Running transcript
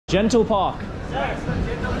Gentle Park.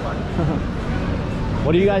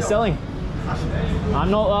 What are you guys selling?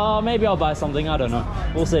 I'm not, maybe I'll buy something, I don't know.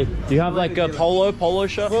 We'll see. Do you have like a polo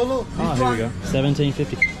shirt? Polo. Oh, here we go.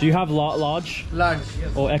 17.50. Do you have large? Large.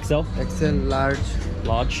 Or XL? XL, large.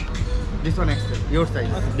 Large. This one XL. Your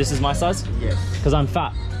size. This is my size? Yes. Because I'm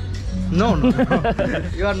fat. No.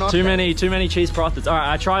 You are not. Too many cheese parathas. All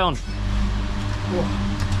right, I try on. Sorry,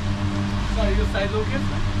 your size okay?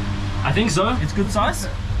 I think so. It's good size.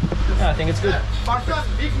 Yeah, I think it's good. Perfect.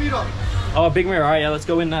 Big mirror. Oh, a big mirror. All right, yeah, let's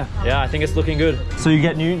go in there. Yeah, I think it's looking good. So you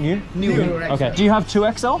get new? New. Okay. Do you have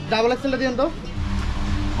 2XL? Double XL again though?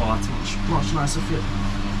 Oh, that's much nicer fit.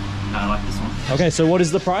 No, I like this one. Okay, so what is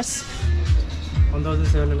the price?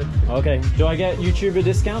 1,700. Okay. Do I get YouTuber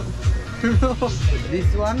discount?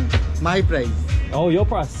 This one, my price. Oh, your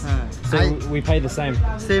price. So we pay the same.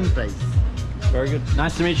 Same price. Very good.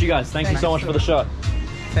 Nice to meet you guys. Thank you so much for the shirt.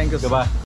 Thank you. Goodbye.